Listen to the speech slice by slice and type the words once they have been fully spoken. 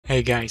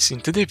Hey guys, in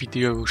today's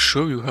video I will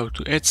show you how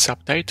to add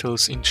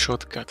subtitles in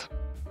Shotcut.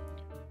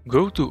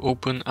 Go to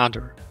Open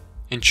Other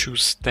and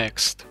choose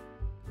Text.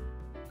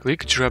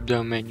 Click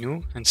drop-down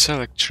menu and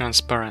select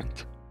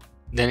Transparent.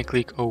 Then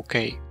click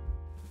OK.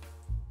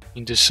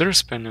 In the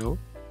source panel,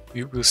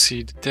 you will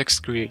see the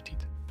text created.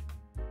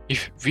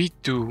 If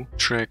V2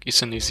 track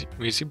isn't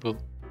visible,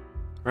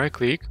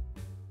 right-click,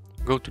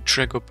 go to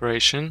Track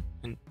Operation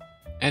and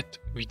add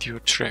video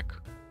track.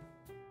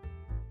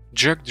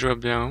 Drag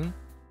drop-down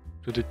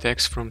to the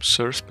text from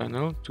source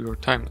panel to your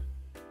timeline.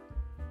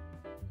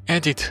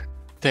 Edit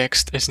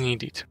text as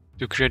needed.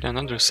 To create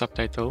another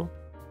subtitle,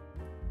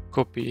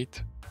 copy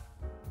it,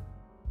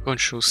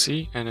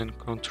 Ctrl+C and then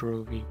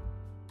Ctrl+V.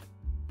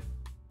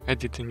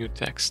 Edit a new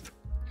text,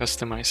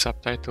 customize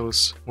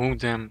subtitles, move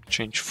them,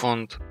 change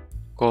font,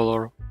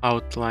 color,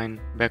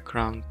 outline,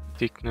 background,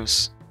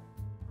 thickness,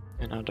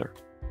 and other.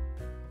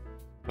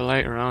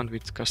 Play around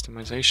with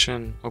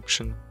customization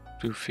option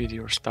to fit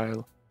your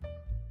style.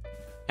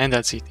 And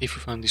that's it. If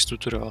you found this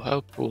tutorial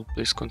helpful,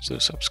 please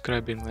consider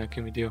subscribing and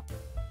liking the video.